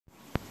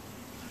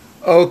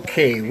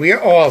Okay, we're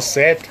all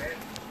set.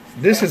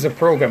 This is a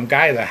program,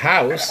 Guy the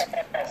House,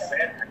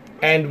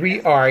 and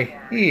we are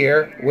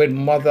here with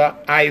Mother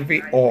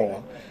Ivy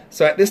All.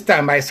 So at this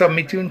time, I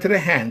submit you into the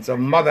hands of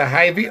Mother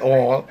Ivy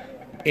All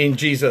in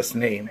Jesus'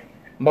 name.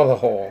 Mother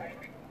Hall.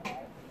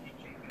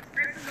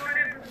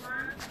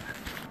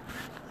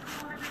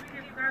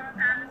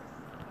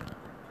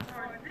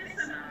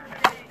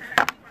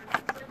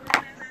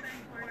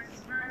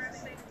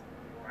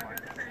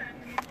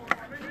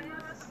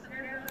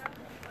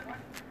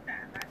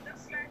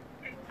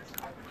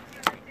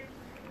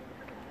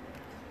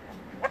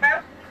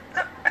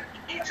 Welcome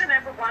each and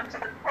everyone to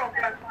the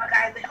program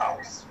Guide the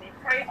House. We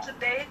pray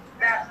today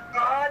that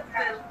God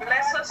will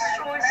bless us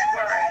through His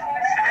Word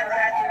and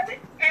that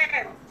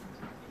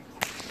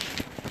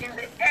in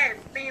the end,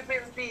 we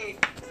will be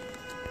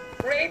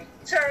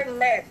greater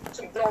led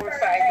to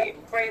glorify Him.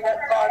 Pray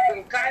that God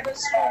will guide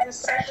us through this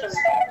session.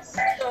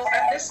 So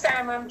at this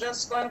time, I'm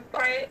just going to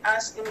pray,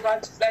 asking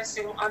God's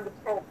blessing on the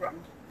program.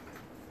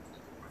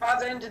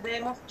 Father, in the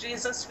name of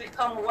Jesus, we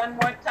come one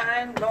more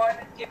time. Lord,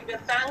 we give you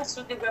thanks,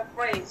 we give you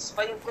praise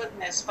for your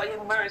goodness, for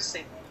your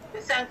mercy. We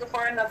thank you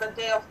for another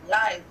day of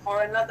life,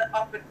 for another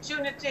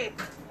opportunity,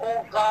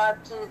 oh God,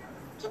 to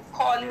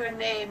call your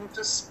name,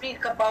 to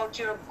speak about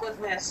your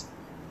goodness.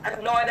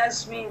 And Lord,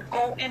 as we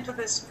go into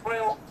this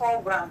prayer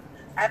program,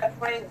 I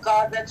pray,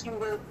 God, that you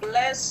will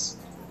bless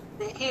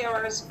the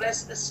hearers,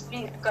 bless the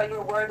speaker.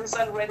 Your word is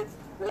already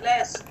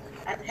blessed,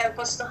 and help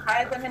us to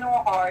hide them in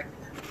our heart,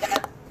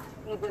 that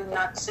we will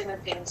not sin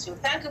against you.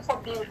 Thank you for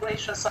being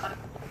gracious on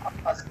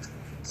us.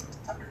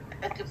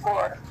 Thank you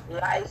for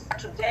life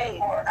today.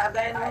 And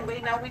then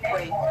now we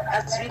pray.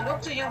 As we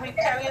look to you, we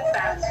carry your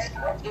thanks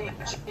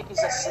in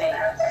Jesus' name.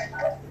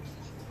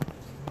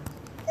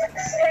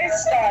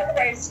 Praise God,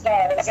 praise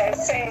God. As I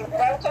say,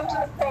 welcome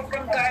to the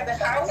program, Guide the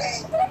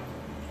House.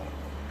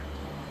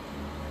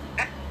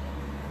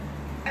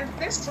 And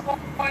this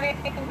morning,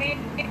 we're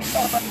going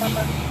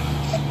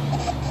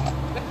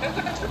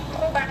to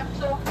go back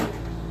to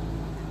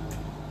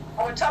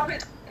our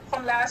topic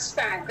from last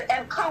time, the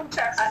encounter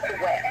at the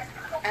well.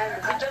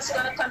 And we're just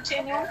going to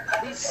continue.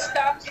 We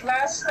stopped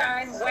last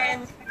time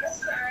when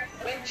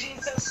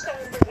Jesus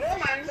told the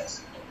woman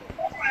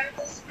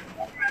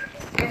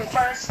in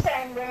verse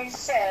 10 when he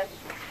said,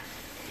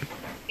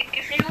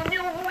 if you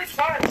knew who it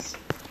was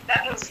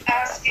that was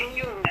asking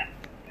you,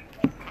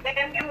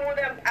 then you would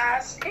have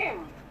asked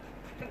him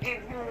to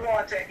give you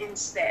water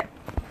instead.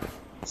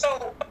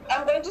 So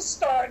I'm going to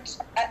start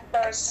at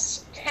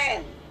verse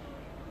 10.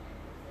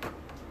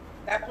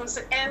 That was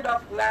the end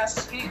of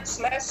last week's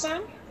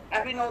lesson.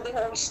 And we know the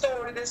whole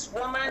story. This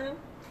woman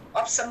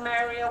of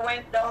Samaria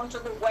went down to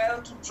the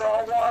well to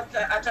draw water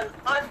at an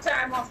odd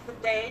time of the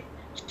day.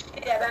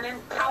 She had an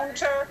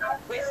encounter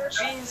with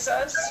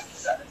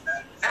Jesus,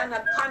 and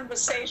a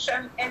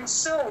conversation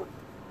ensued.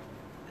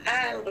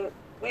 And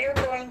we're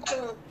going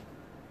to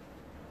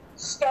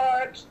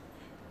start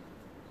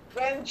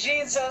when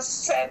Jesus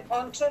said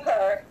unto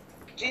her,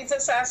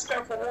 Jesus asked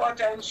her for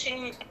water, and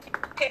she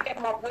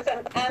came up with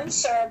an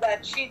answer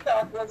that she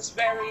thought was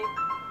very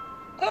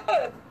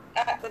good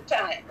at the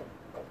time.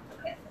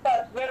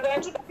 But we're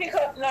going to pick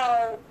up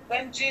now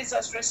when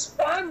Jesus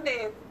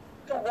responded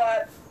to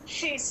what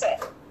she said.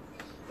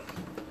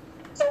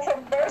 So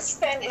from verse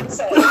 10 it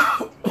says,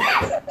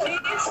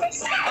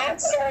 Jesus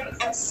answered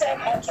and said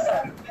unto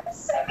her,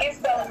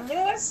 if thou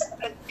knewest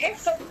the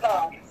gift of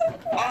God,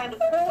 and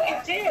who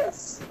it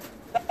is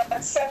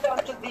that said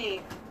unto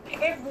thee,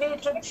 give me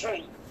to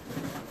drink,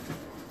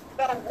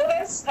 thou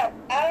wouldest have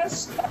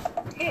asked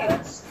of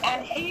him,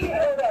 and he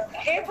would have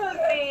given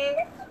thee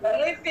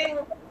living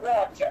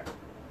water.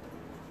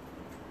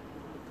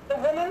 The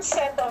woman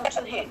said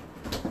unto him,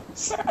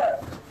 Sir,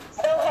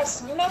 thou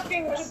hast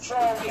nothing to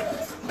draw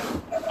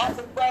with, and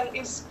the well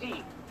is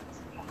deep.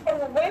 From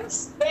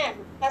whence then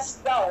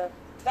hast thou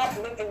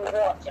that living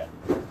water?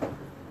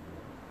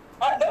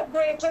 Art thou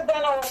greater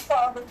than our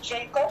father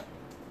Jacob,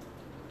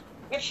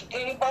 which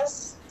gave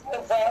us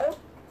the well,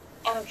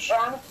 and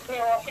drank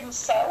thereof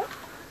himself,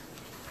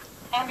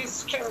 and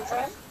his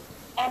children,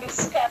 and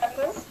his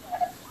cattle?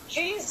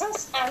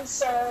 Jesus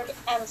answered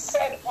and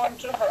said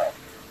unto her,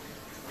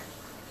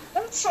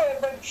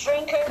 whosoever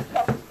drinketh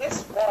of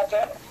this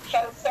water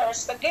shall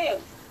thirst again,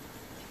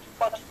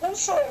 but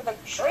whosoever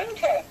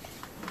drinketh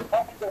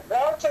of the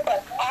water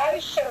that I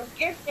shall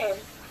give him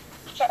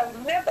shall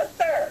never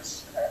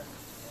thirst.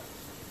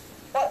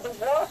 But the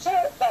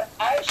water that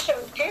I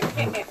shall give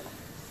him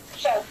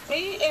shall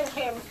be in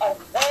him a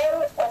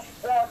well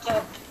of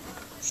water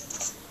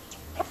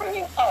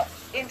springing up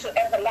into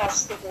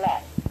everlasting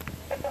life.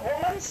 But the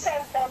woman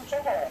said unto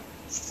her,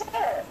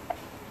 Sir,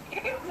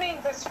 give me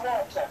this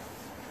water,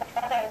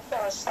 that I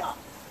thirst not,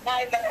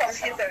 neither come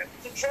hither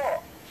to draw.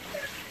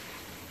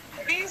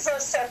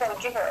 Jesus said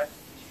unto her,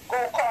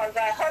 Go call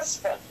thy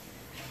husband,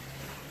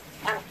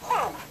 and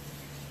come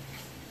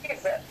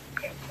hither.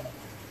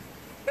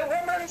 The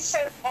woman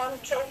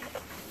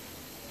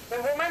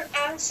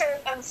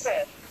answered and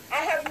said, I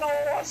have no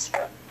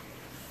husband.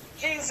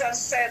 Jesus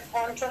said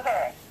unto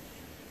her,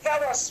 Thou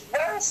hast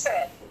well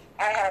said,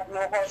 I have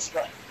no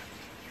husband.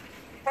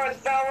 For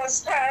thou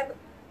hast had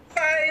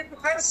 5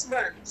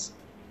 husbands,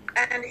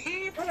 and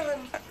he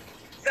whom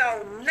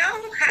thou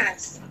now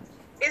hast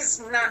is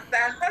not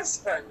thy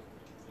husband.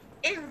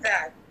 In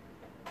that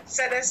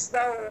saidest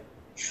thou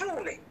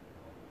truly.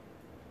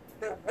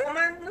 The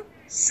woman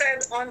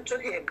said unto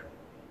him,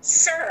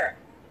 Sir,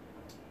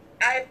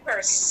 I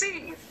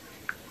perceive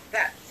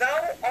that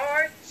thou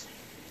art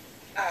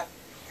a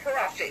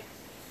prophet.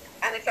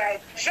 And if I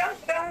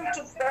jump down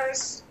to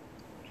verse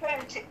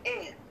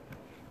 28,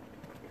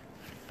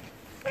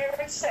 where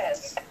it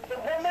says, the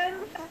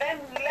woman then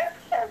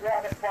left her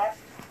water pot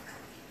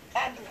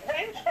and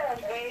went her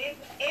way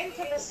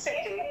into the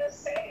city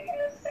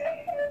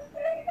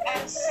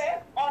and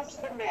said unto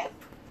the men,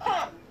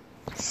 Come,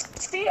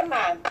 see a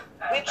man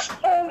which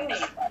told me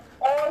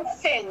all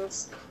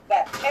things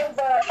that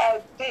ever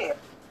I did.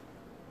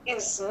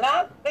 Is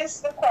not this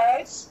the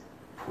Christ?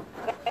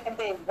 And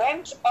they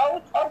went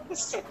out of the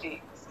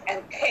city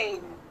and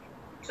came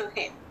to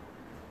him.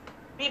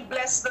 We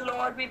bless the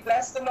Lord, we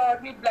bless the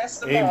Lord, we bless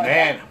the Lord.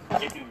 Amen.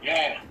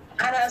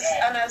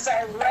 And as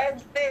I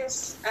read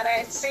this, and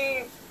I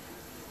see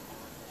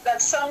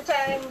that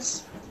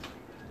sometimes,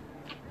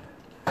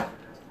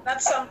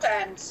 not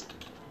sometimes,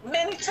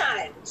 many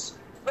times,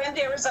 when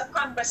there is a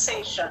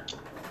conversation,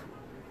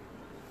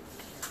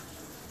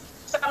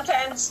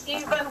 sometimes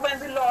even when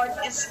the Lord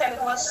is telling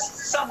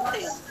us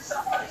something,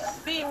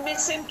 we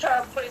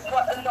misinterpret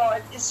what the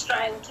Lord is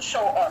trying to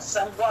show us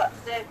and what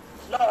the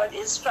Lord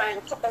is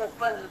trying to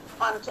open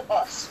unto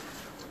us.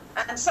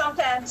 And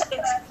sometimes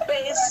it's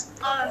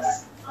based on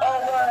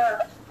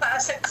our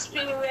past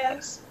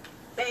experience,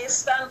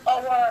 based on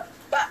our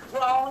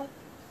background,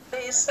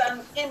 based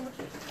on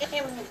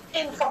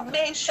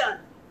information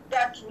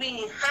that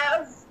we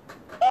have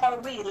or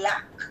we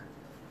lack.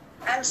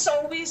 And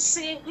so we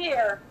see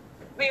here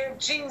where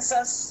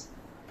Jesus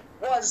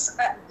was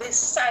at this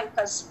site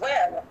as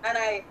well. And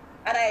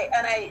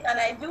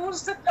I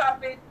use the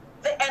topic,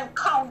 the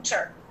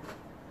encounter,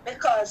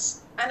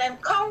 because an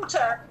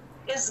encounter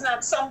is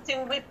not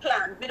something we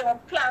plan. We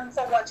don't plan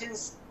for what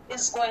is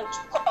going to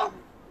come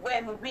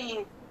when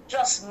we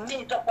just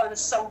meet upon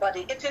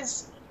somebody. It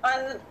is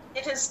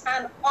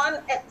an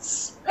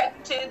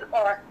unexpected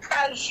or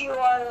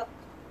casual,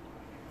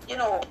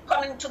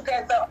 coming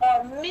together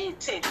or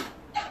meeting.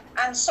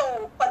 And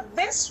so for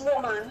this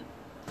woman,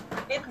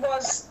 it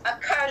was a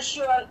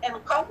casual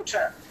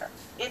encounter.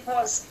 It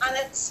was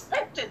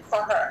unexpected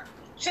for her.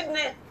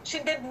 She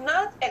did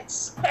not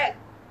expect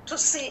to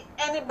see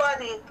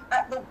anybody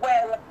at the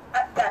well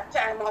at that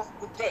time of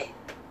the day.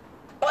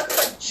 But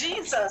for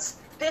Jesus,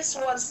 this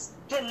was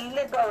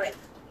deliberate.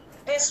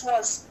 This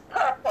was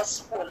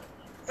purposeful.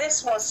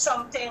 This was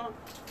something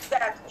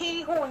that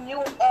he who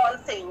knew all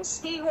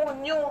things, he who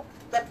knew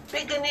the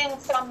beginning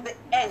from the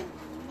end,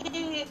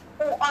 he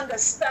who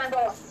understands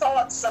our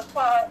thoughts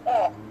afar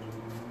off,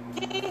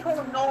 he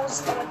who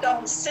knows our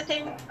down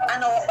sitting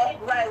and our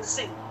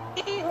uprising,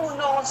 he who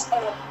knows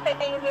our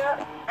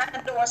failure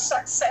and our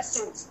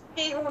successes,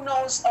 he who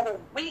knows our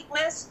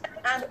weakness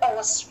and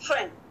our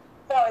strength.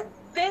 For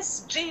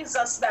this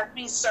Jesus that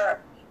we serve,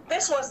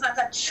 this was not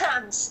a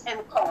chance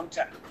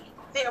encounter.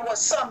 There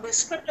was the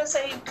scripture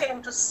saying, he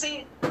came to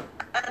seek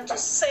and to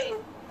save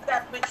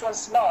that which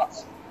was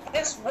lost.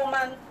 This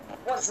woman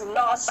was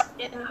lost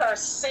in her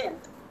sin.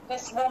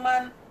 This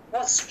woman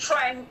was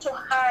trying to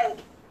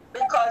hide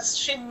because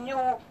she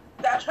knew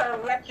that her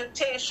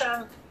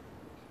reputation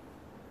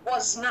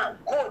was not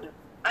good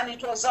and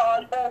it was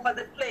all over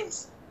the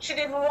place. She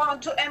didn't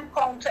want to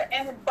encounter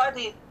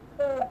anybody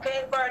who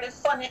gave her the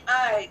funny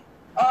eye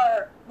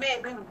or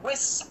maybe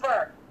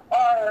whisper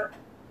or,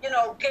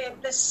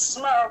 gave this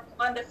smirk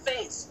on the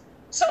face.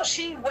 So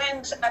she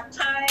went a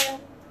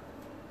time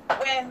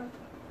when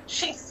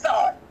she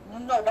thought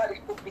nobody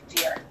could be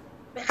there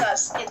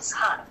because it's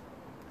hot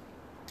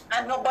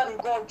and nobody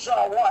go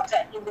draw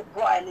water in the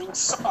broiling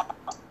sun.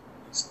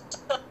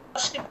 So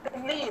she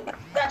believed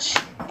that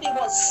she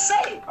was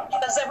safe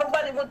because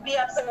everybody would be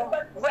at home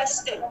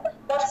resting.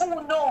 But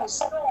who knows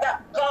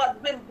that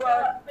God will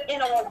work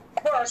in our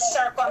worst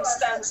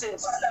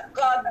circumstances.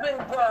 God will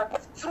work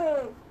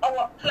through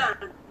our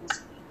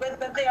plans,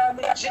 whether they are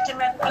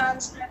legitimate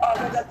plans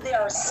or whether they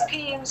are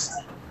schemes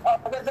or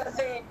whether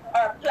they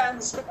are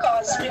plans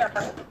because we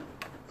are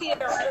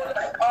fearful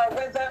or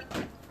whether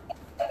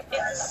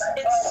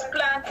it's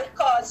planned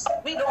because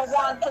we don't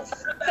want to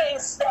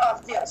face the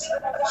obvious.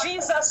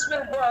 Jesus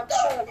will work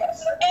through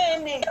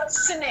any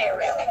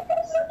scenario.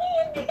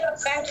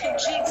 Thank you,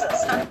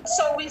 Jesus. And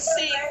so we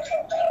see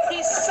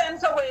he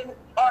sent away,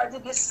 or the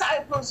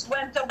disciples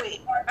went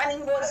away, and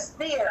he was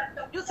there.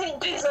 You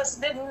think Jesus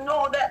didn't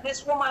know that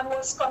this woman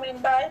was coming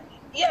by?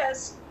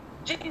 Yes,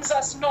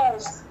 Jesus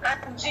knows,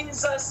 and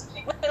Jesus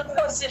will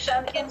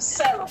position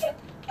himself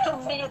to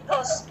meet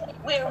us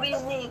where we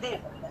need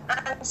him.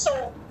 And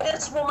so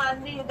this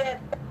woman needed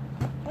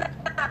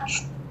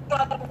natural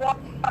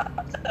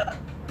water,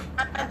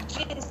 and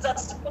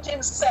Jesus put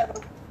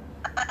himself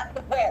at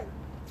the well.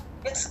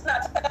 It's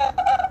not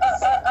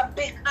a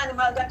big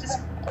animal that is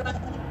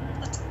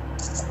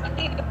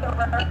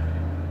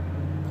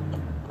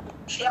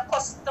she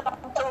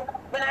accustomed to,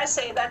 when I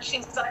say that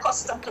she's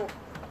accustomed to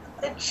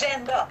the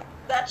gender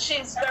that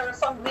she's very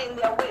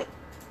familiar with,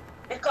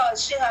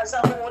 because she has a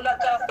whole lot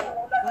of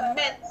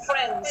men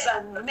friends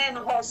and men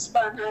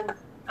husband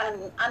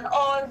and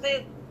all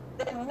the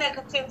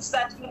negatives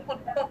that you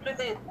could put with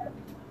it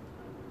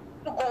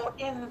to go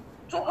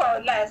into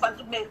her life and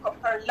to make up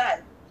her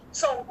life.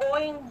 So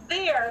going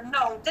there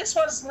now, this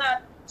was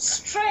not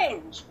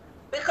strange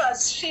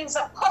because she's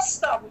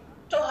accustomed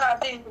to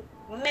having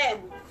men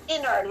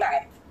in her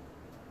life.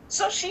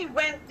 So she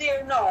went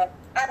there now,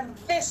 and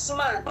this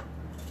man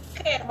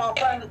came up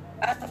and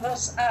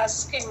was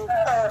asking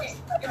her,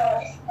 you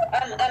know,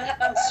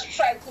 and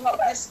striking up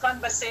this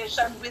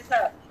conversation with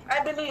her.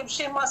 I believe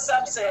she must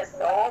have said,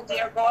 oh,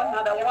 dear God,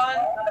 another one.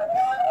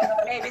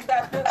 Maybe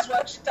that was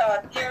what she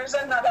thought. Here's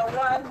another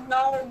one.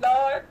 No,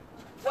 Lord,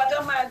 what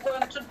am I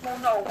going to do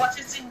now? What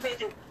is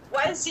invading?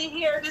 Why is he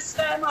here this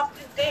time of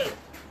the day?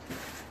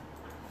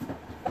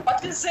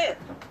 What is it?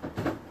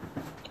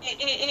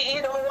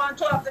 He don't want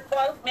to have the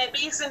ball. Maybe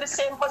he's in the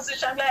same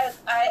position like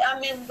I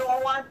am in.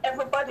 Don't want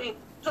everybody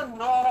to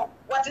know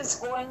what is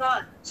going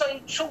on. So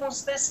he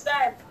chose this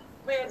time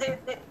where the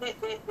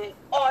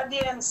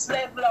audience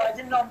level or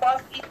the number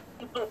of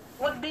people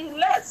would be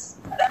less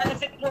than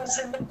if it was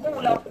in the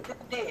cool of the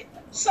day.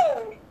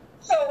 So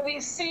we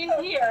see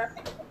here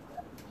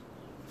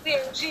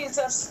where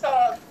Jesus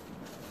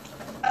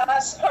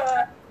asked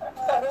her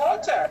for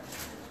water.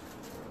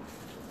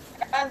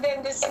 And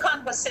then this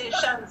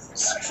conversation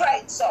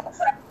strikes off.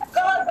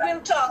 God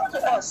will talk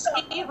to us,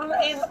 even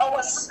in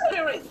our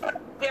spirit.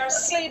 We are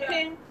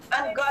sleeping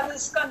and God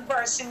is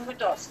conversing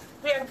with us.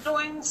 We are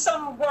doing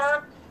some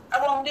work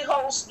around the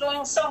house,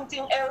 doing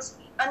something else,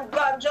 and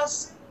God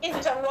just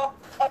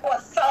interrupts our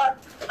thought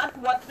and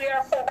what we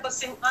are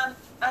focusing on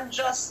and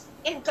just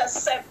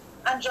intercept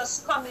and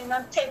just come in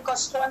and take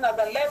us to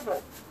another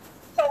level.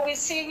 So we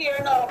see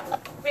here now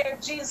where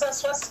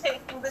Jesus was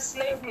taking this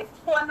lady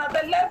to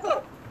another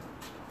level.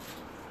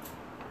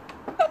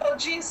 So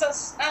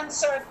Jesus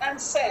answered and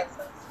said,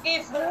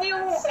 if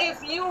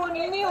you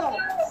knew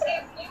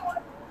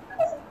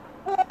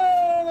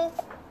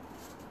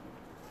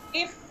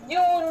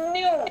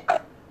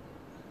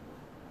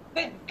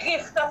the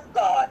gift of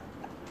God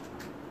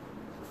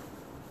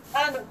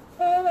and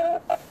who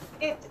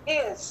it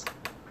is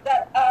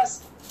that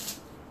asked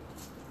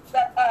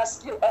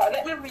you,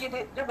 let me read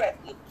it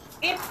directly.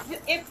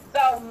 If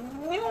thou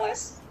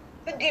knewest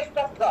the gift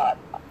of God,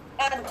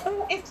 and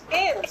who it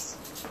is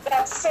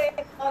that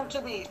saith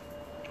unto thee,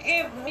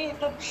 give me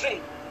to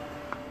drink,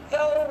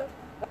 thou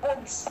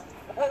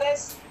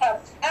wouldest have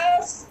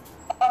asked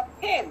of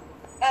him,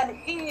 and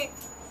he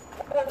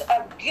would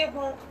have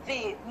given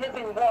thee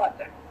living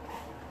water.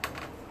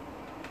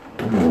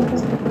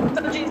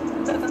 So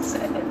Jesus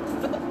said,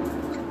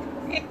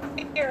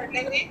 here,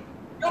 lady,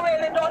 you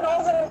really don't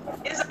know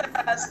who is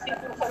asking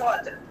you for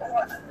water.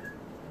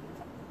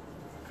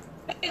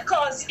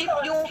 Because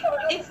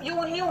if you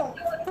knew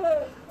who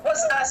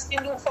was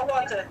asking you for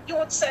water, you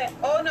would say,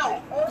 oh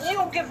no,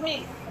 you give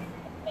me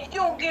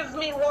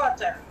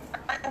water.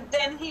 And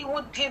then he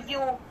would give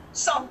you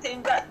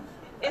something that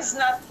is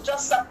not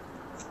just a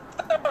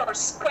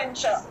thirst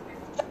quencher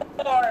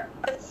or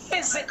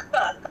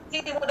physical.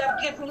 He would have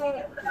given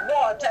you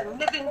water,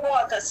 living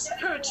water,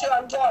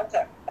 spiritual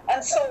water.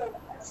 And so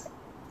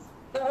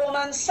the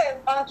woman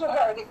said unto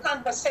her, the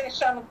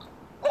conversation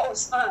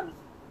goes on.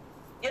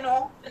 You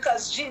know,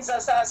 because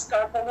Jesus asked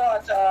her for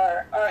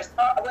water, or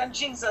when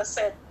Jesus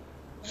said,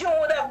 you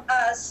would have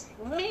asked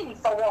me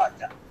for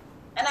water,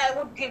 and I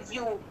would give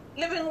you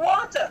living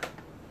water.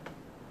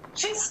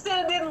 She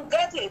still didn't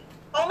get it.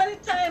 How many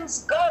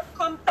times God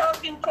come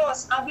talking to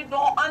us and we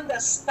don't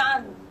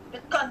understand the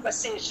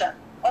conversation?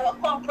 Our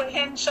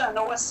comprehension,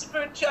 our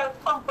spiritual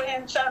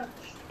comprehension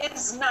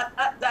is not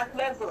at that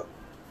level.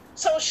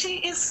 So she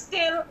is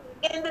still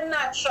in the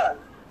natural.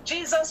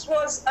 Jesus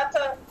was at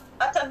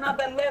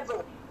another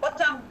level.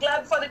 But I'm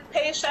glad for the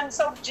patience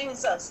of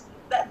Jesus,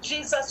 that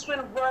Jesus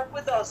will work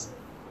with us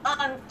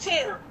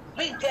until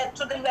we get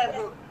to the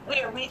level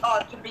where we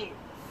ought to be.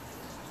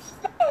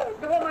 So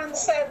the woman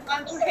said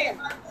unto him,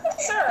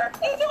 sir,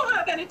 you don't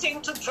have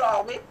anything to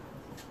draw with.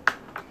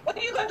 What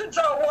are you going to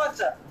draw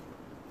water?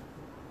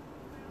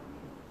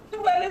 The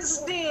well is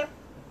deep.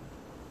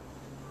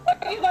 Where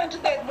are you going to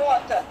get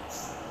water?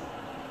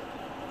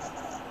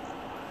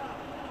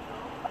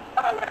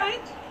 All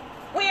right.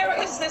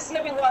 Where is this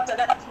living water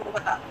that you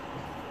have?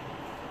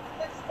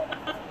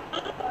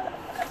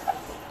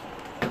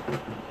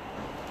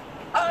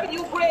 Are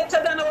you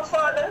greater than our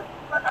father?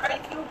 Are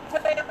you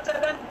greater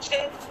than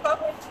Jacob,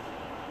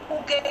 who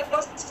gave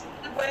us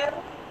the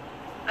well,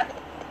 and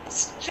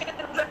his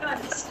children and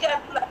his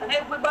cattle and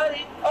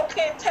everybody?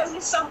 Okay, tell me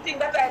something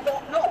that I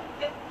don't know,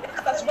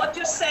 because what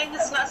you're saying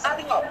is not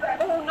adding up.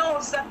 Who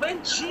knows that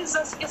when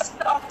Jesus is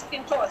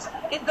talking to us,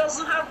 it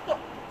doesn't have to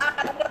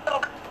add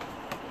up,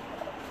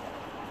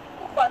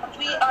 but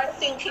we are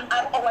thinking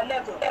at our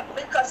level,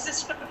 because the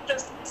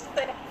scriptures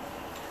say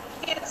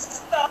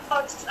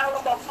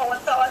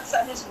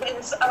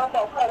knows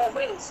about our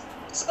ways.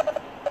 So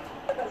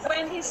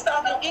when he's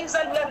talking, he's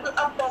a level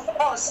above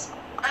us.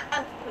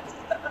 And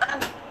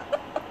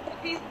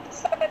he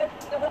said,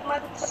 the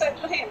woman said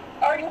to him,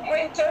 "Are you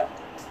greater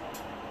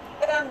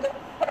than the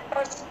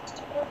person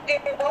who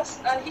gave us?"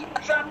 And he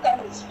drank,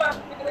 and his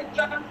family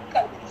drank,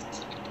 and his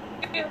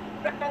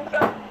children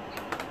drank,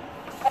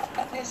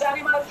 and his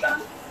animals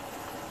drank.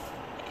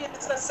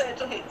 Jesus said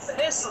to him,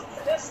 listen,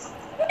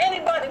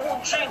 anybody who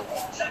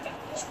drinks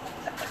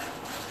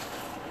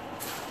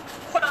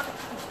from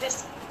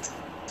this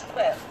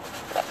well,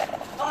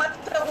 no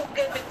matter who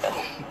gave it to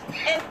you,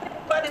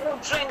 anybody who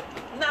drink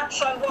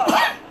natural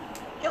water,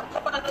 you're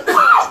going to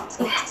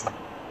thirst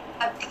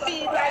and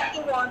feel like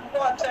you want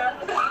water.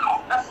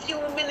 A few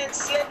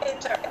minutes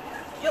later,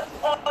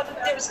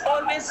 there's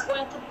always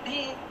going to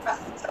be a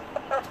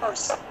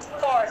thirst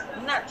for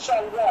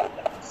natural water.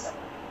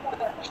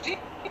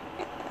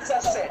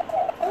 Jesus said,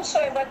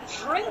 "Whosoever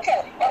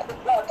drinketh of the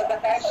water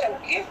that I shall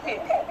give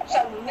him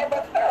shall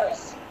never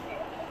thirst.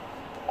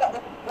 But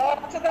the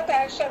water that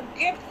I shall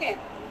give him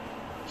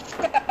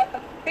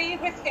shall be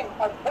with him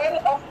a well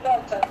of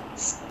water,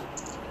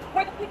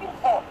 springing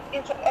up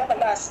into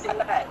everlasting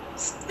life."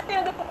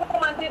 Still, the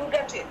woman didn't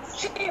get it.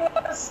 She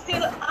was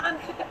still on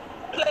the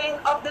plane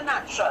of the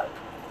natural.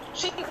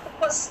 She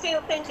was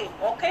still thinking,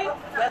 okay,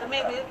 well,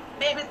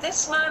 maybe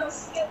this man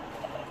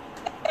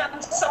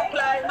can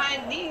supply my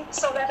needs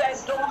so that I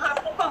don't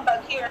have to come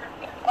back here.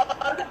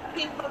 All the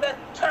people that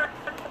turn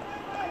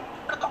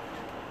up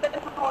their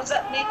nose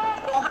at me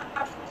don't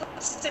have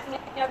to sit me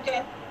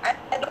again. I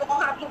don't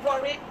have to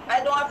worry.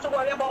 I don't have to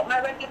worry about my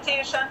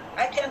reputation.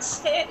 I can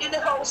stay in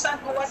the house and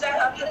do what I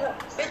have to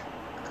do.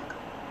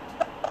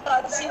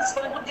 Because he's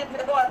going to give me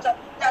water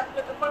that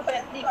will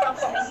prevent me from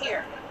coming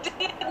here.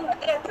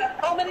 Didn't get it.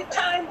 How many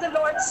times the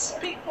Lord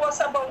speaks to us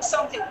about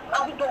something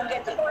and we don't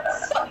get it?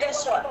 But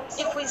guess what?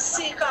 If we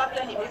seek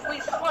after Him, if we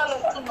follow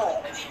to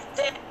know,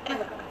 then we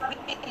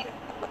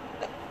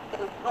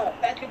will know.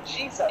 Thank you,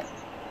 Jesus.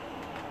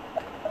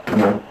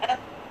 And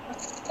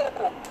so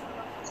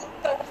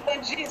when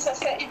Jesus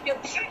said, if you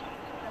drink,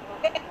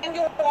 then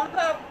you won't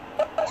have,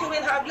 but you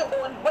will have your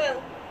own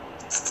will.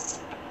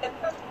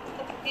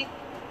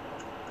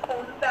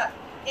 That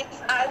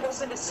if I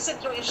was in a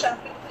situation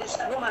with this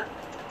woman,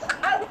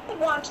 I would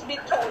want to be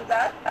told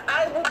that.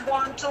 I would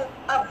want to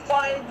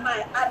avoid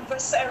my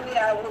adversary.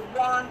 I would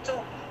want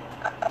to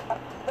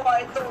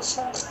avoid those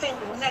who think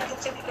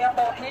negatively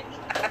about me.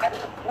 I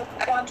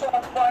would want to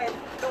avoid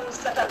those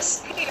that are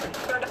scared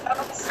of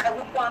us. I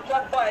would want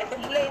to avoid the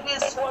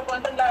ladies who are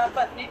going to laugh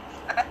at me.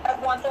 I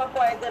want to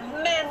avoid the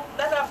men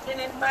that have been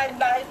in my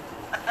life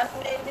and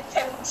maybe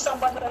telling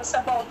somebody else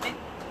about me.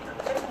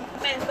 The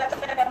men that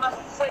I am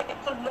afraid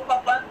to look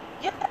upon.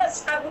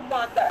 Yes, I would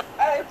want that.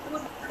 I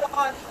would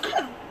want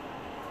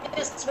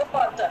this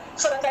water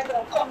so that I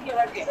don't come here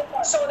again,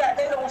 so that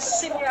they don't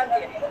see me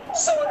again,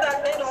 so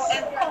that they don't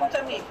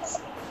encounter me.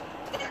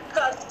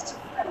 Because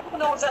who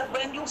knows that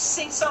when you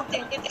see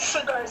something, it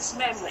triggers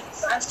memory.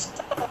 And so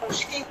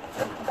she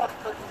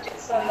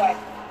is like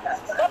that.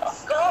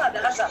 But God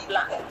has a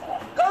plan.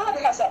 God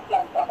has a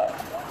plan for her.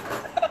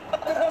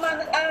 The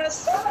woman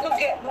asked to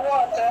get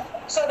water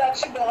so that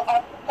she don't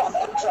have to come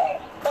to dry.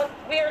 But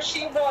where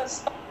she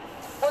was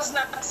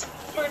not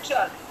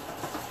spiritual.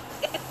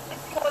 It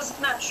was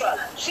natural.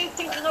 She's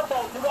thinking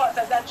about the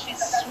water that she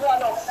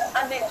swallowed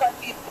and make her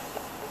eat.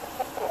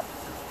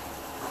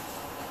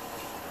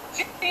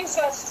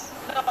 Jesus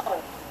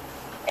now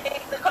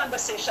take the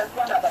conversation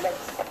to another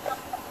level.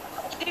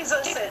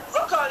 Jesus said,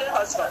 go call your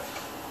husband.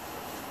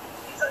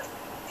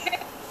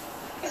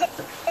 Jesus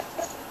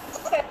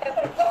said,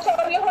 go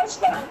call your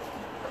husband.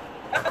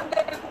 And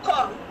then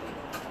come.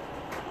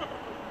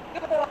 The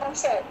woman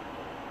said,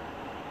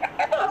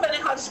 I don't have any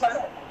husband.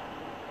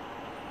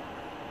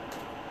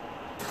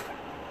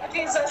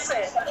 Jesus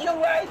said, you're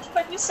right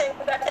when you say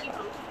that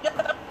you're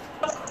not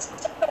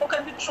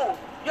spoken the truth.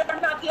 You're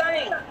not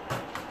lying.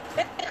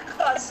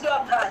 Because you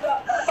have had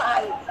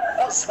 5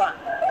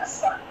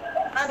 husbands.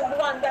 And the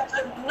one that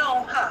you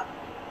now have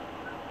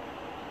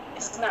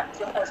is not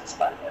your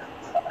husband.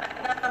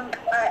 And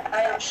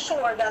I am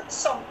sure that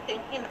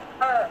something in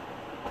her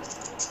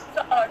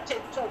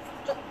started to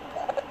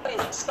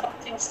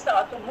something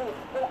started to move.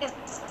 Who is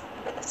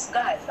this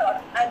guy?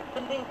 I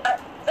believe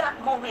at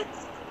that moment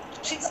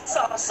she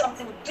saw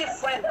something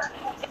different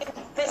in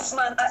this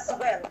man as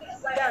well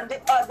than the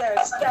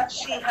others that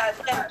she had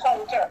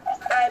encountered.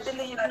 I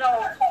believe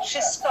now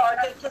she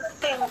started to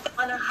think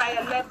on a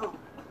higher level.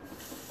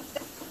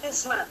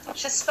 This man,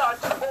 she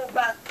started to go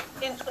back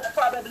into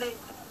probably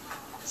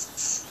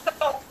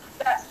stuff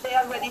that they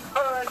already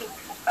heard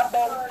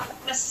about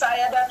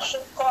Messiah that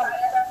should come.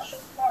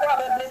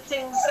 Probably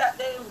things that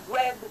they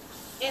read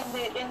in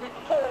the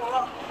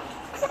Torah.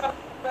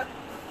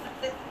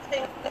 Probably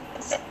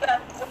things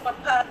that were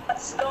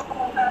passed down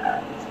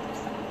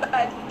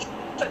by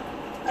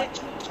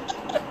tradition.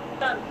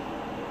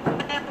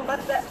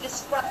 But that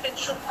this prophet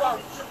should come.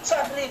 So I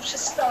believe she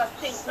started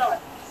thinking now.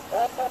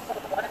 Oh,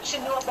 and she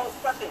knew about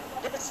about prophet.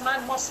 This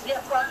man must be a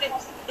prophet.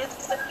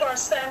 It's the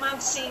first time I'm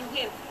seeing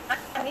him.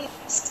 And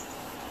he's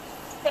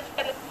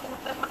telling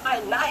my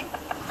life.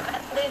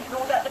 And they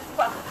know that the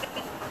prophet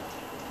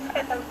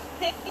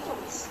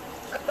things.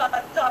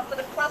 God talked to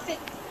the prophet.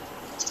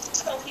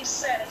 So he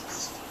said,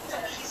 the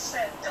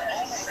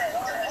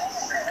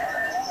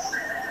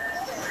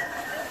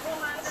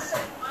woman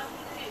said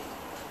unto him,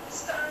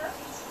 Sir,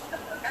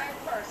 I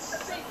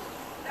perceive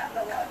that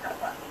thou art a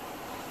prophet.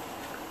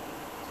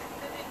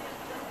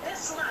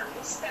 This man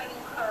was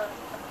telling her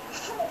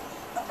truth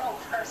about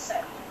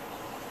herself.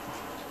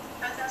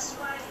 And that's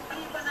why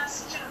even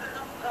as children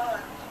of God,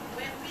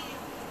 when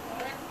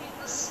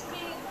people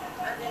speak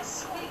and they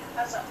speak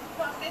as a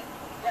prophet,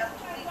 they have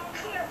to be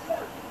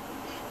careful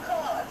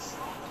because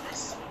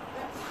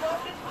the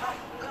prophet of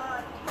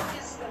God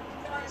is the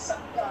voice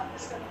of God,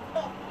 is the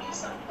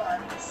mouthpiece of God,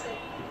 is the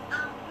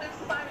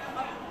amplifier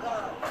of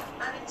God,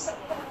 and it's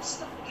supposed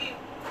to give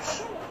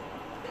truth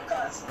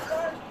because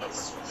God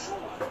is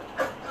truth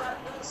and God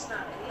does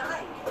not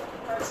lie.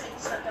 Because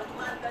it's not a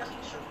man that he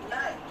should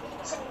lie.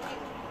 So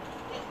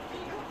if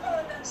people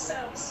call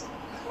themselves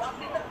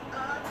prophet of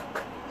God,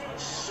 they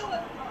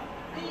should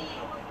be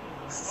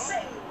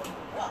saying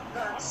what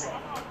God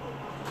said.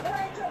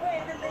 Right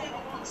away the lady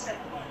would say,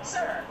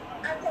 Sir,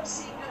 I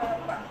perceive you are a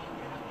prophet.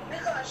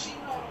 Because she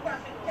knows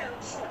prophet tell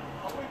truth.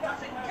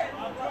 Prophet tell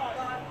you what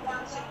God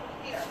wants you to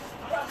hear.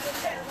 Prophet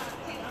tell you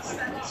things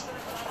that is going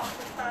to come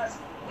to pass,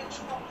 which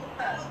come to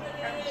pass.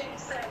 And she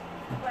said,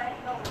 right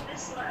now,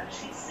 this man,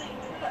 she's seeing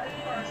it for the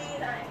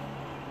first time.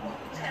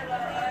 Tell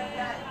her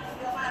that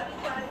you have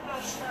 5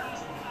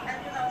 husbands and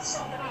you have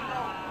somebody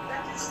now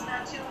that is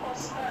not your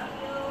husband.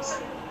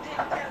 So you did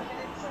tell me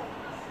the truth.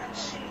 And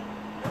she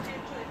looked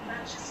into it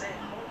and she said,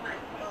 oh my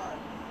God,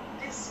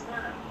 this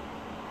man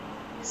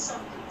is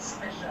something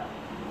special.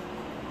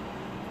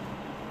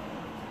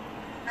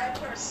 I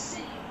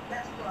perceive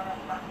that you are a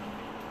prophet.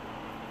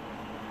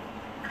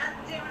 And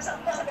there is a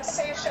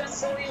conversation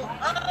going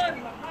on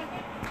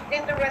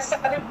in the rest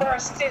of the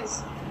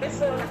verses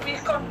before we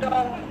come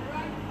down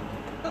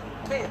to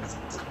this.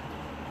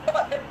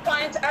 But the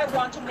point I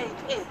want to make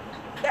is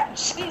that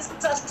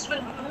Jesus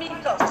will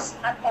meet us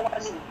at our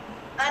need.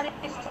 And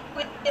if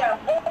we are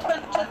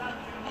open to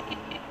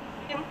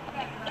him,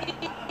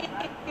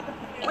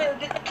 he will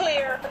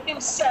declare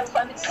himself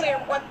and declare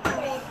what we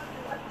need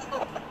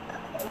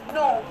to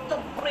know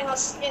to bring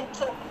us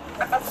into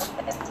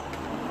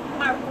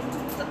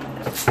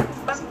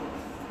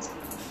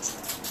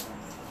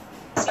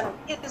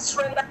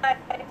Israelite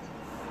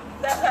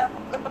that have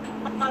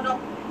gone up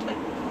the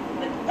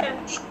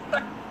 10th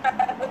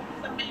tribe of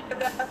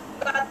that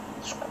God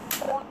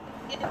thrown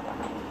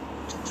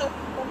into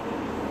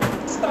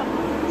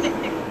something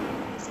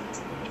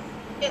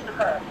in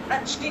her.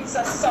 And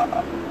Jesus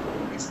saw.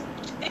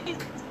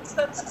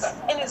 Jesus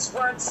in his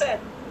word said,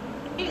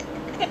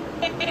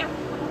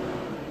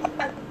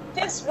 and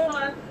this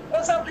woman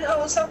was of the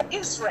house of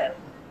Israel,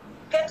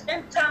 get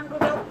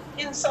entangled up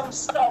in some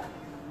stuff.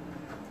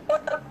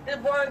 But the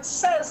word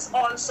says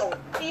also,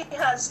 he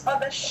has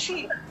other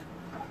sheep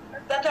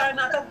that are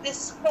not of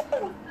this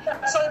fold.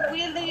 So if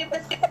we leave the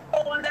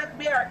fold that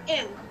we are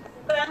in,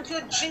 thank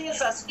you,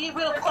 Jesus, he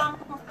will come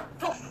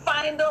to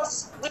find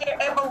us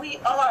wherever we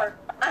are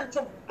and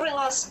to bring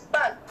us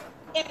back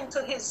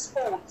into his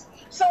fold.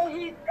 So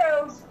he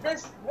tells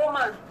this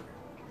woman,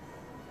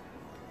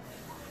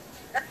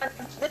 and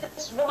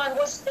this woman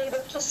was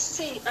able to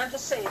see and to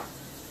say,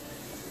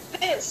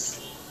 this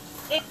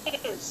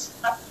is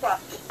a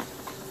prophet.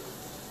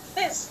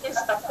 This is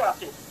a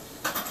prophet.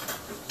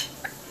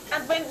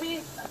 And when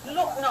we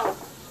look now,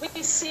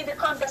 we see the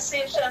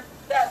conversation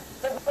that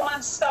the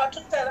woman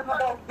started to tell him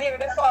about where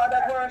the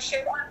Father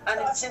worship, and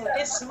it's in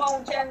this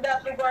mountain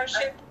that we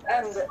worship.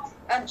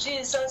 And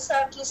Jesus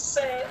had to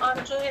say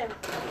unto him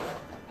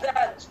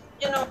that,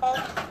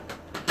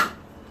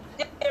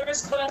 there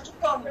is going to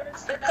come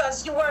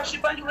because you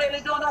worship and you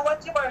really don't know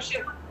what you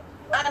worship.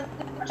 And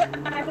the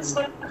time is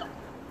going to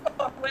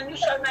come when you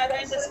shall neither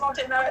in this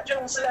mountain nor at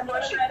Jerusalem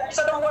worship.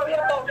 So don't worry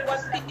about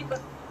what people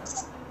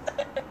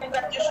saying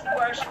that you should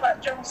worship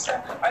at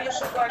Jerusalem or you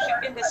should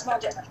worship in this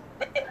mountain.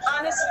 The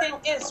honest thing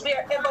is,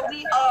 wherever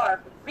we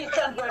are, we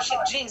can worship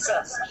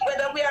Jesus.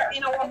 Whether we are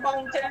in our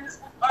mountains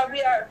or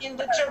we are in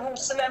the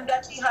Jerusalem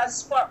that he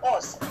has for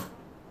us.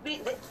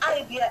 The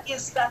idea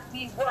is that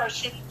we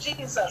worship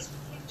Jesus.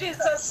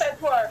 Jesus said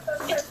to her,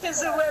 it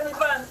is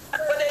irrelevant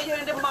whether you're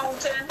in the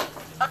mountain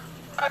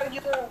or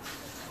you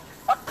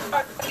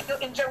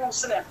in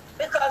Jerusalem.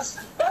 Because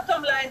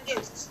bottom line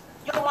is,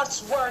 you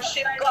must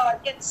worship God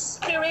in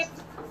spirit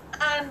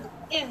and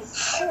in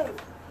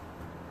truth.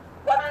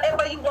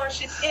 Whatever you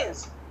worship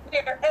is,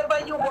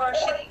 wherever you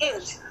worship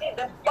is,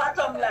 the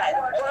bottom line,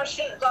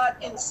 worship God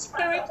in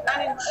spirit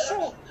and in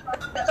truth.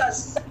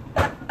 Because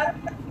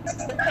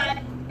that's the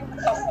kind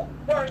of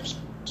worship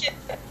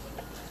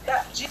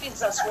that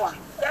Jesus wants.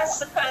 That's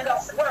the kind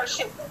of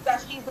worship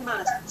that he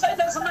demands. So it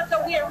doesn't matter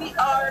where we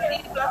are,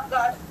 people of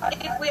God,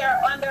 if we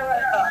are under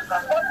a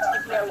hut,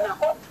 if we are in a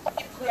hut,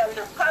 if we are in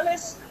a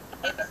palace,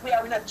 If we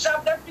are in a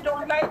job that we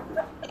don't like,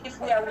 if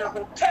we are in a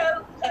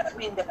hotel, if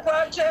we're in the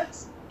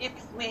projects, if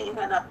we're in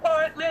an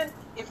apartment,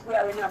 if we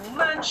are in a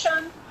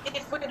mansion,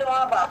 if we don't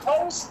have a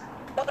house,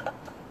 but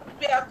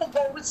we have to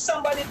go with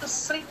somebody to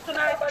sleep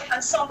tonight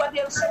and somebody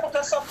else put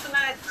us up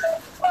tonight.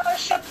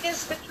 Worship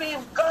is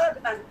between God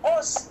and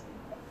us,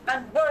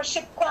 and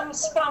worship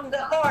comes from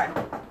the heart.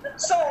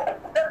 So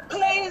the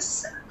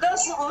place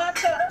doesn't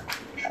matter.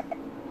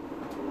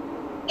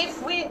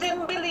 If we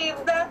didn't believe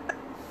that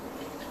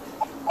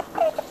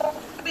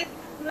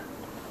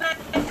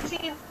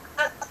COVID-19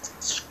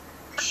 has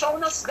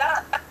shown us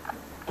that,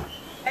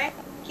 thank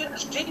you,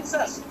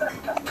 Jesus.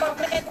 For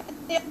many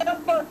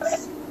of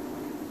us,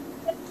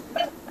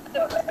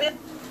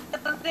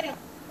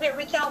 where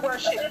we can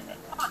worship.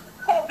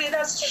 COVID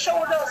has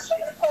showed us.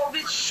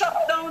 COVID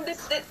shut down the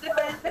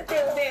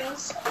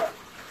buildings.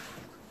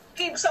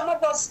 Keep some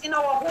of us in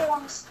our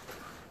homes.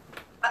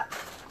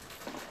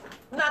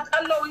 Not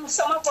allowing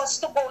some of us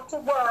to go to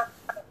work.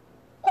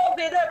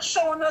 COVID has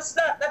shown us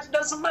that it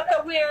doesn't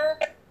matter where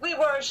we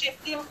worship.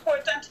 The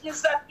important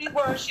is that we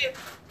worship.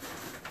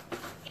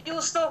 We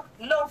used to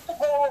love to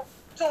go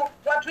to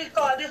what we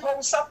call the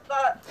house of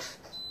God.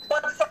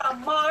 But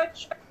from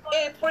March,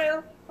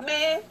 April,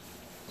 May,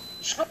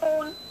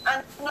 June,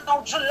 and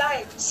now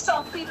July,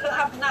 some people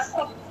have not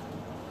put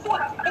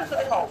foot into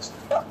the house.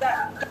 But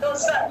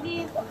does that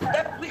mean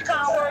that we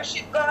can't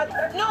worship God?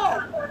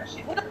 No.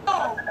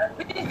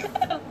 We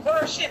can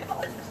worship,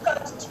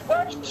 because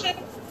worship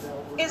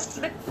is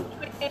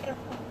between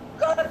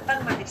God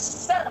and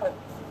myself.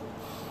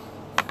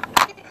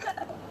 We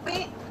can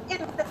be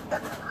in the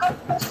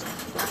house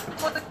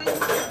or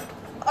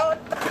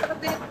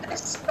the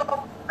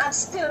stuff and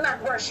still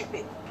not worship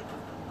it.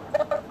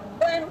 But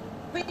when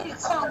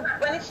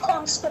it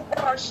comes to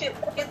worship,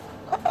 it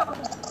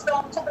comes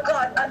down to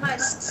God and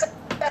myself.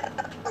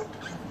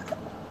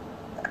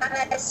 And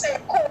I say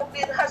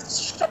COVID has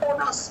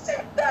shown us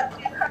that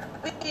we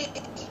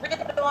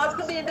don't have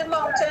to be in the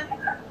mountain,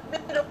 we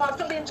don't have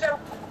to be in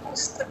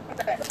Jerusalem.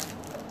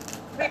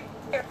 We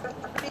can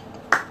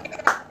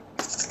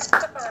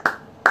serve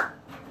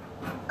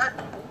and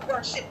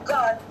worship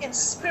God in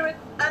spirit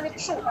and in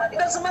truth. It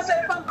doesn't matter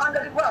if I'm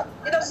under the ground.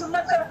 It doesn't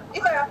matter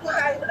if I have to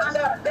hide under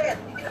a bed.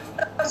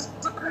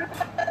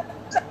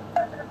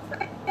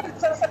 It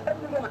doesn't matter.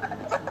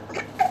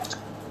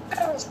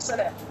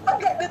 Jerusalem.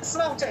 Forget this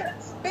mountain.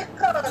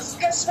 Because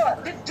guess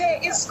what? The day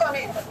is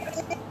coming.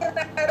 You're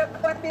not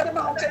going to be the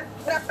mountain,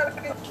 not going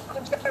to be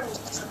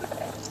Jerusalem.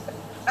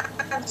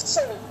 And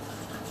so,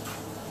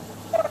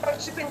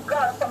 worshiping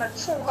God from a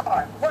true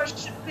heart,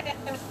 worshiping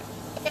Him.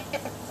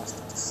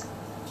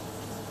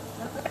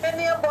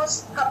 Many of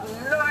us have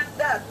learned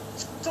that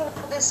through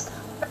this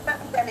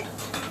pandemic.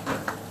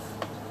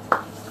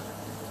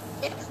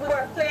 If we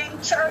were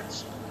playing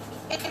church,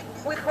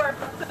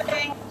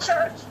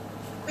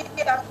 we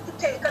have to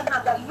take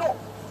another look.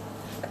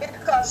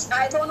 Because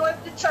I don't know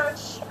if the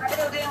church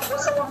building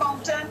was our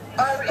mountain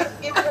or if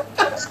it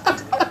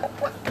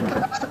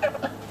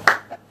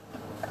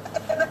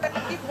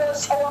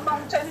was our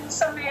mountain in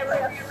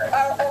Samaria or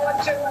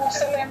our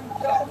Jerusalem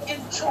down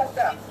in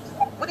Judah.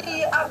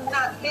 We have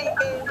not been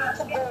able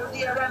to go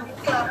there and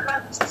clap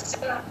and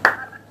sing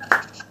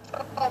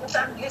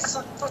and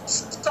listen to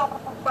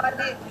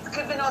somebody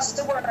giving us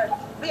the word.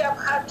 We have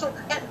had to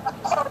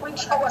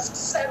encourage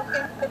ourselves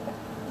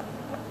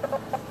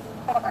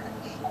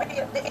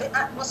in the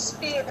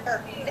atmosphere,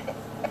 the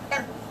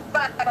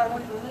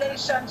environment,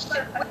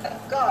 relationship with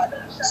God.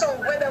 So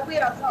whether we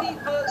have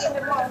people in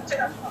the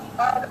mountain,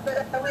 or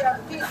whether we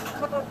have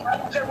people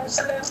in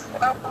Jerusalem,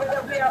 or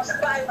whether we are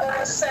by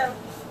ourselves,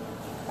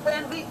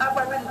 when we have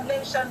a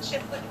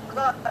relationship with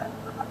God,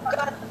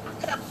 God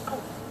can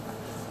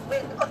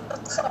wake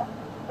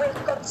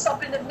us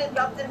up in the middle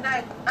of the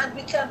night and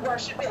we can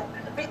worship Him.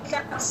 We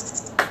can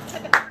sit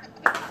in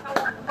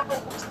our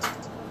house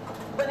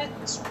when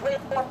it's way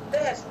up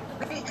bed,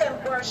 we can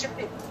worship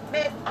Him.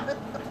 Maybe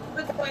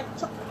we're going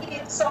to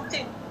eat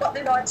something, but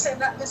the Lord said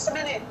not this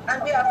minute,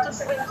 and we have to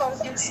break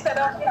out instead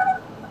of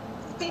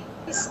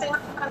feasting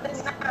on the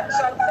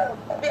natural food.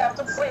 We have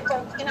to break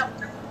out in a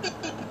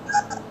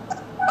feast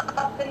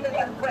of the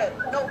living bread.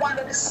 No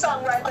wonder the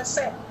songwriter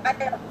said, I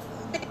am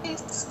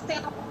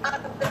feasting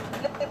on the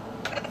living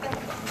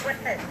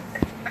bread.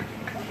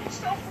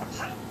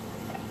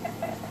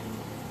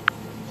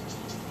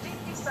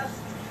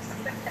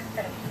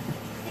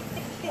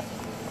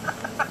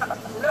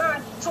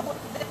 Learn through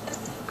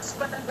this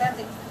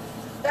pandemic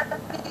that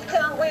we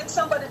can't wait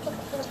somebody to do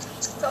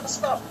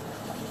stuff.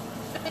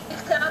 We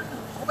can't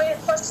wait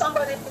for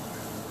somebody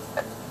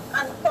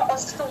and for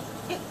us to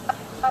hit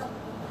up.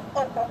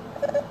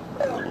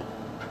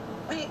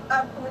 We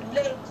are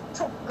related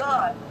to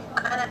God,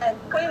 and I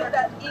pray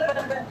that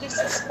even when this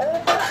is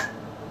over,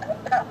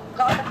 that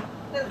God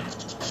will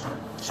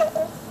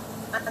show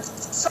and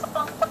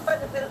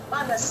somebody will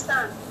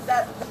understand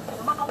that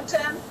the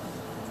mountain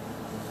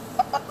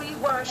we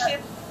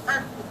worship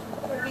and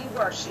we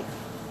worship.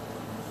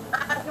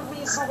 And the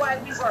reason why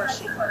we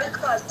worship,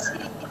 because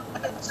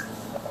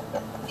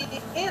He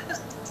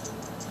is.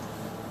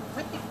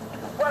 We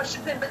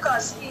worship him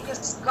because he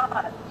is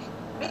God.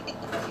 We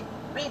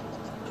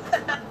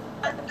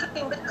thank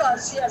him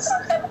because he has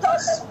kept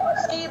us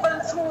even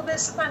through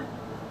this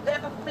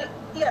pandemic.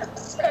 He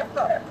has kept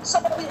us. So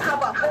we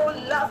have a whole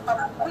lot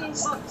of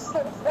reasons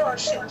to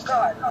worship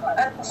God.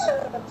 And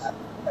so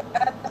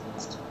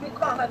as we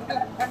come and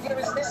there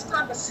is this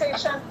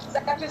conversation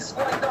that is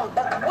going on.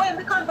 But when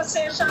the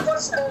conversation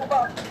was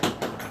over,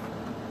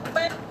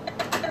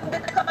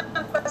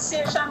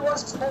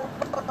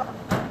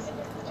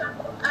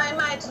 I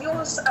might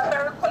use a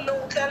very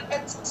colloquial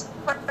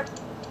expression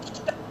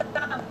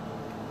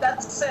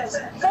that says,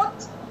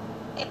 "Foot,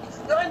 if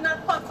you're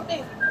not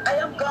pumping, I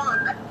am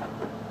gone."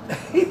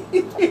 We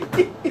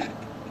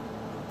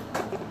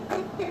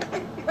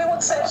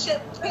would say she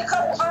pick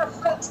up our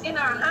foot in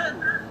our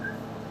hand.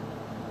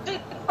 She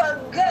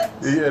forget.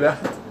 You hear that?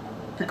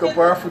 Pick up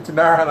our foot in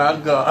our hand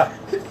and gone.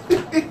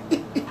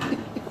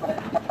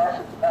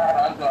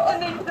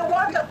 And in the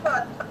water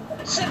pot,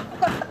 she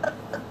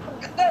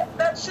forget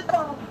that she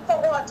come for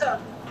water.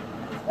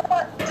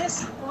 What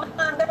this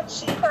man that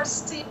she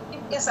perceived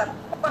is a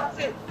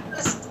prophet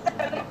is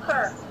telling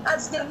her,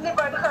 has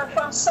delivered her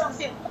from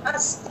something,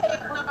 has taken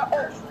her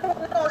out. Who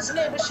knows,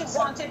 maybe she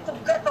wanted to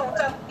get out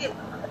of it,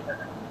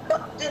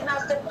 but didn't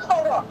have the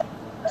power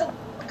to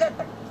get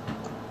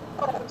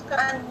out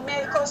and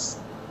make us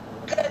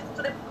get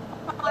to the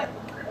point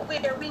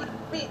where we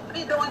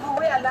don't even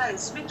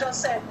realize. We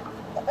just said,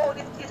 oh,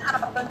 if it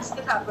happens,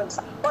 it happens.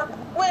 But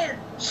when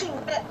she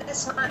met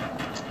this man,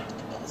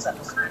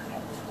 Jesus,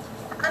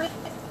 and it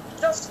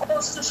just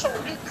goes to show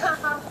we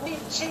can't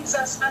meet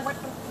Jesus and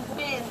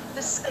remain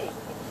the same.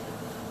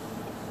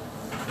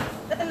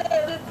 The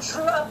lady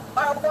dropped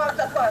her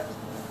water pot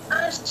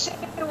and she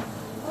ran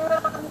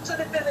to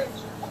the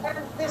village. And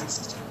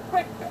this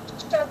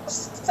scripture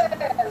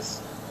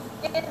says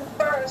in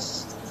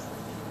verse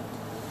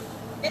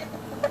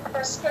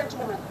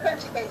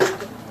 28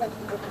 to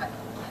 29.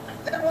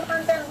 The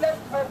woman then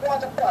left her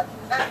water pot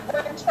and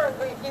went her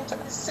way into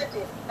the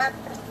city and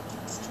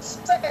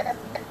said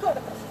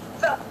to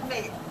the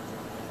maid.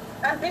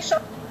 And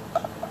Bishop,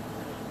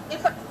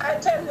 if I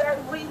tell you I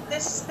read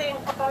this thing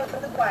all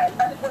the while,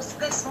 and it was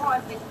this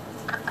morning,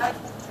 I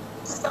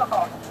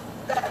saw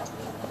that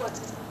it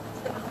was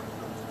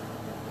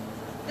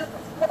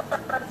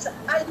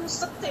I used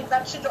to think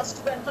that she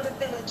just went to the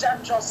village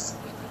and just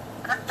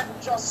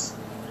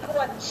do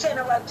a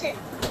general thing.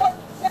 But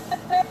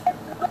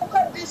look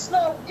at this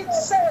now. It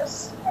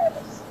says,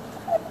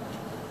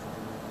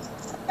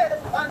 said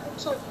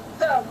unto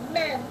the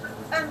men,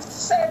 and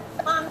said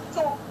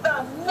unto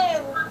the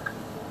men,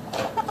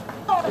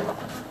 come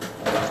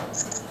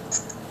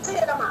see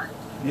a man.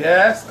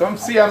 Yes, come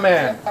see a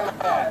man.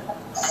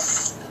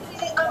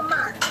 See a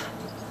man.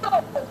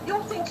 So,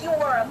 you think you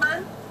were a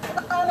man?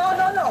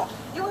 No.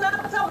 You're not a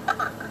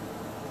man.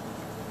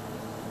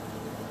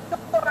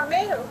 You're a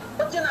male,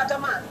 but you're not a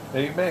man.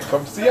 Amen.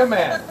 Come see a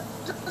man.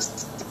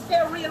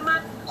 A real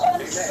man. Come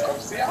to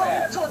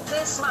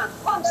this man.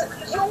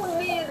 You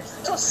need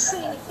to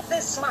see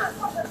this man.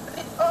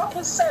 It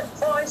often said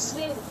boys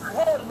need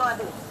role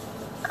model.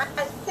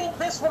 I think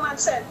this woman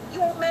said,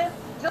 you men,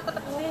 you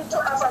need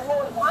to have a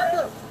role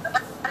model.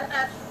 And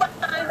I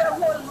find a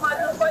role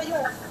model for you.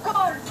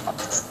 Come,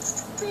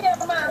 see a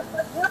man.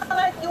 None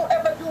of you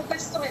ever do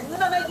this to me.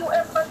 None of you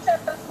ever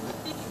tell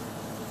me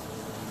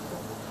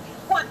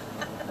what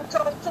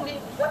talk to me,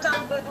 what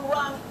I'm doing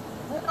wrong.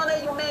 None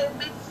of you made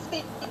me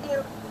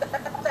feel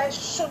that I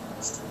should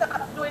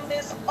stop doing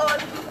this. All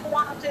you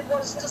wanted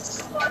was to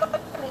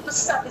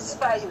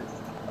satisfy you.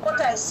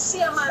 But I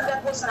see a man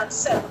that was not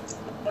selfish.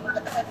 I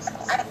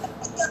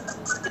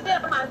see a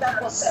man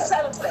that was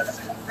selfless.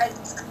 I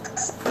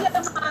see a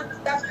man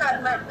that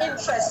had my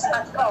interests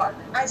at heart.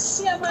 I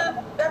see a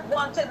man that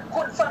wanted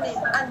good for me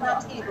and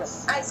not evil.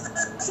 I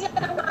see a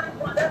man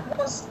that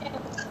was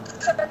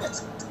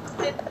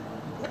interested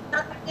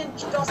not in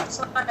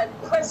just my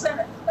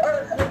present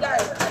earthly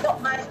life,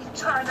 but my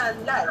eternal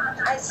life.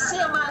 I see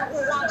a man who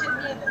wanted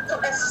me to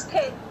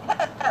escape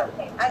hell.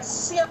 I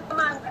see a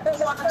man who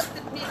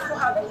wanted me to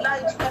have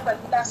life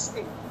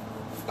everlasting.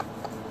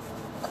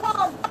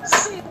 Come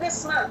see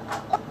this man.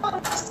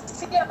 Come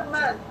see a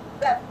man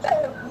that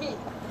told me,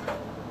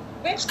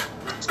 which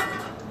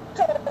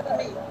told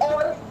me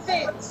all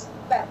things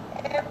that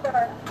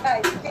ever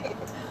I did.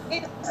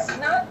 Is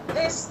not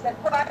this the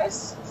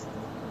price?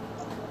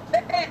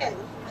 Then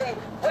they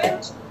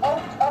went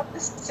out of the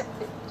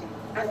city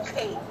and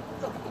came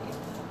to him.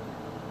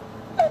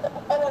 So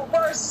our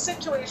worst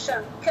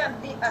situation can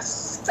be a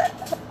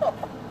setup for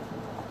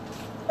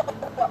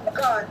what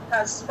God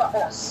has for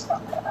us.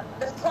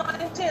 The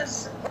point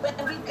is, when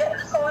we get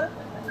called,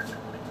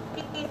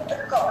 we need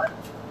God.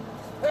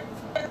 When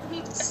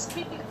He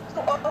speaks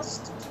to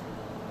us,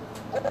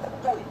 we do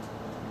it.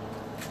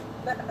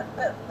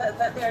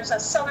 There's a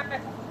song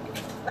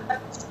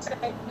that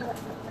says you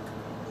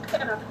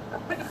cannot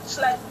preach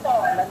like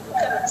Paul and you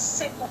cannot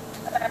sit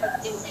like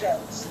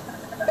angels.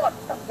 But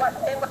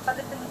whatever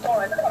the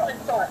Lord,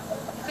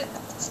 if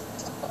it's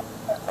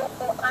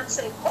and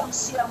say, come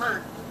see a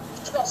man.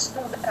 Just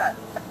do that.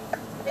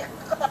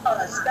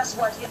 Because that's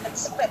what he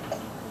expects.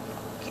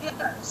 He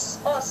gives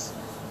us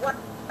what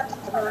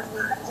he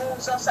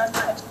rules us and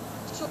not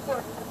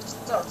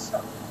us.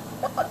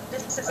 But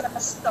this is a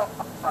start.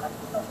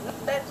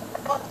 Let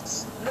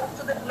us look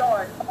to the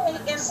Lord.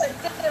 He is the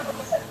giver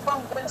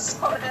from whence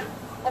cometh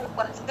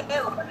our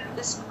help.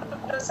 The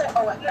scripture says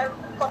our help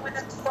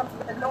cometh from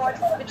the Lord,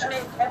 which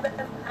made heaven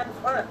and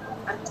earth.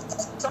 And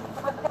some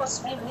of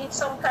us, we need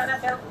some kind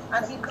of help,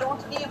 and we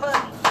don't even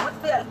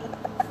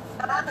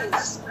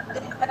realize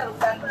the help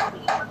that we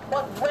need.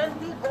 But when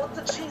we go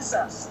to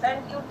Jesus,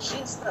 thank you,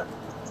 Jesus.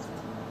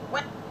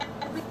 When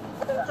we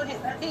go to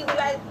him, he will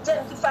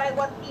identify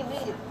what we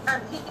need,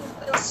 and he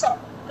will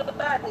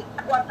supply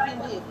what we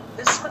need.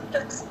 The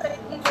scripture says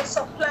he will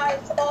supply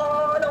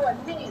all our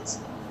needs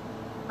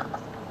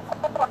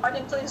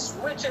according to his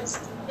riches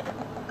in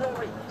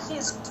glory. He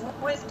is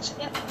rich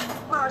in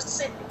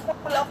mercy,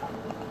 full of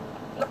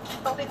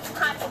loving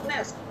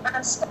kindness.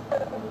 And so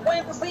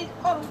when we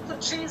come to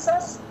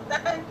Jesus,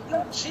 thank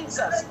you,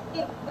 Jesus, he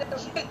will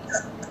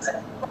fix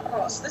it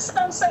for us. The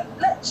song said,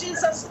 let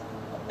Jesus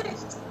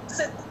fix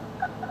it.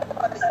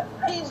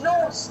 He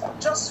knows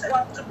just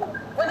what to do.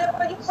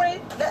 Whenever you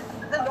pray, let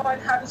the Lord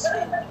have his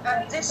way.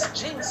 And this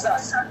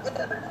Jesus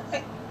will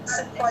fix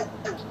it for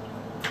you.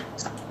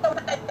 So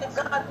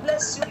God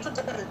bless you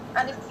today.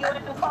 And if you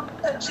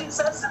encounter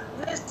Jesus,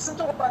 listen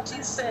to what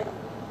he's saying.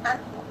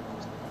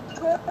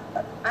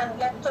 And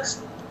let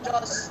us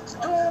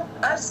just do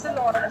as the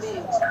Lord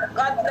leads.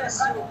 God bless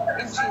you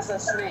in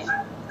Jesus' name.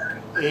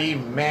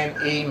 Amen,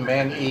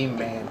 amen,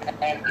 amen,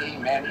 and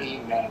amen,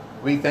 amen.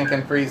 We thank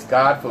and praise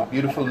God for a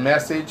beautiful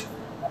message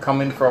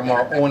coming from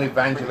our own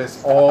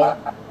evangelist All.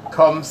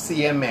 Come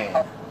see a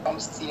man.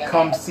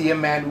 Come see a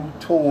man who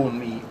told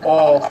me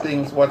all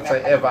things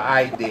whatsoever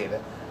I did.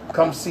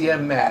 Come see a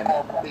man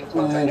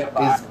who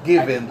is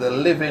given the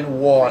living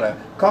water.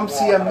 Come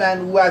see a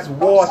man who has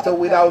water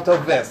without a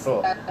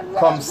vessel.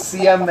 Come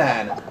see a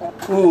man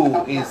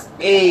who is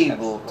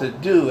able to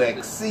do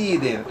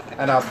exceeding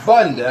and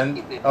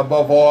abundant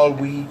above all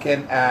we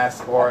can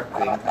ask or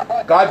think.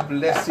 God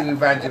bless you,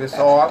 Evangelist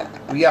All.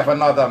 We have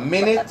another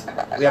minute.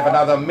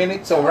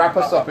 So wrap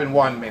us up in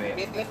 1 minute.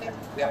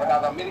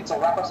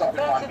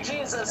 Thank you,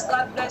 Jesus.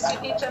 God bless you,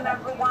 each and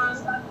every one.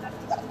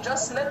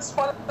 Just let's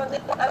follow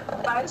the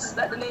advice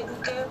that the lady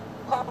gave.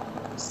 Come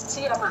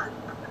see a man.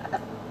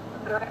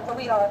 Wherever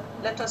we are,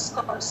 let us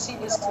come see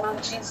this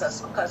man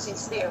Jesus, because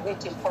he's there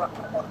waiting for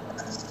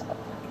us.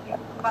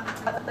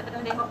 Father, in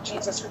the name of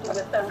Jesus, we give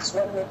you thanks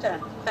one more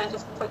time. Thank you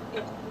for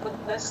your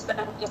goodness.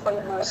 Thank you for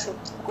your mercy.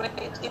 Great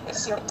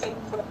is your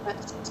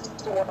faithfulness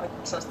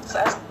towards us.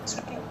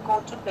 As we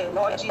go today,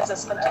 Lord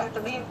Jesus, continue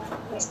to be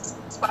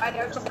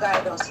inspired to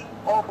guide us.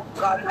 Oh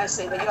God, my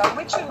Savior, you are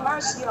rich in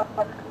mercy.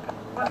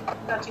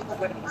 That you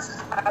grace.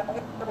 Have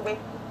your way.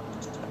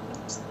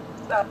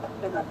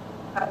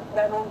 And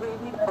then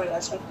we pray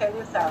as we tell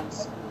you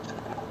thanks.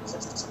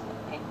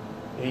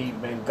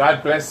 Amen.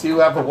 God bless you.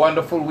 Have a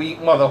wonderful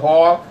week, Mother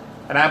Hall.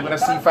 And I'm going to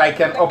see if I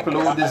can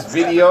upload this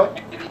video.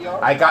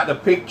 I got the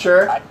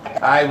picture.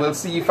 I will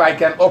see if I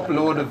can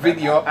upload the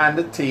video and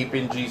the tape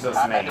in Jesus'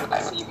 name.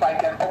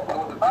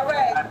 All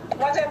right.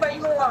 Whatever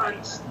you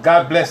want.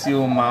 God bless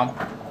you, Mom.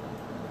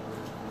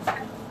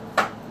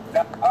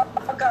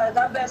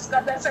 God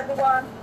bless everyone.